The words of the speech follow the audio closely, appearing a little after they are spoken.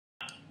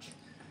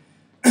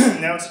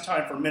Now it's the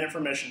time for a minute for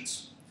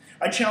missions.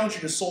 I challenge you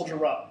to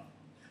soldier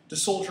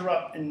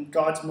up in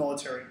God's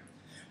military.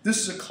 This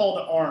is a call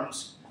to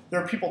arms.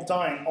 There are people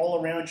dying all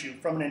around you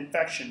from an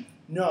infection.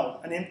 No,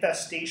 an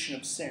infestation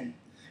of sin.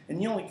 And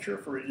the only cure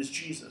for it is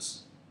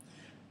Jesus.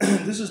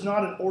 This is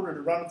not an order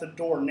to run at the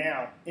door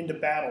now into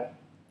battle.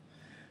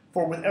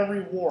 For with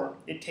every war,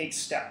 it takes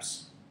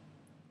steps.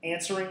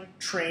 Answering,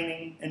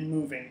 training, and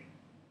moving.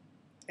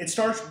 It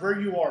starts where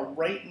you are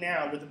right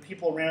now with the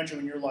people around you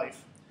in your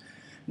life.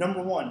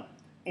 Number 1,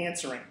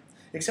 answering.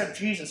 Accept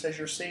Jesus as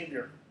your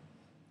Savior.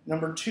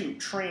 Number 2,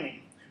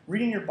 training.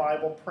 Reading your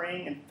Bible,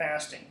 praying, and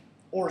fasting.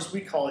 Or as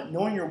we call it,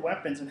 knowing your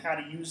weapons and how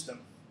to use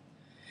them.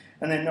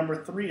 And then number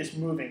 3 is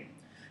moving.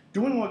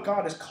 Doing what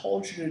God has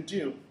called you to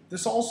do.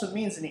 This also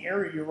means in the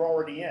area you're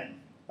already in,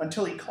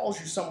 until He calls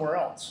you somewhere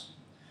else.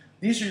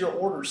 These are your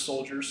orders,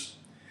 soldiers.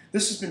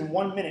 This has been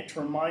 1 minute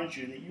to remind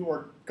you that you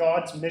are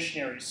God's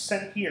missionaries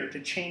sent here to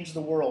change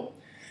the world.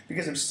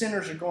 Because if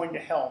sinners are going to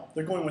hell,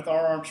 they're going with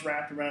our arms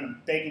wrapped around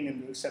them, begging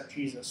them to accept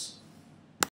Jesus.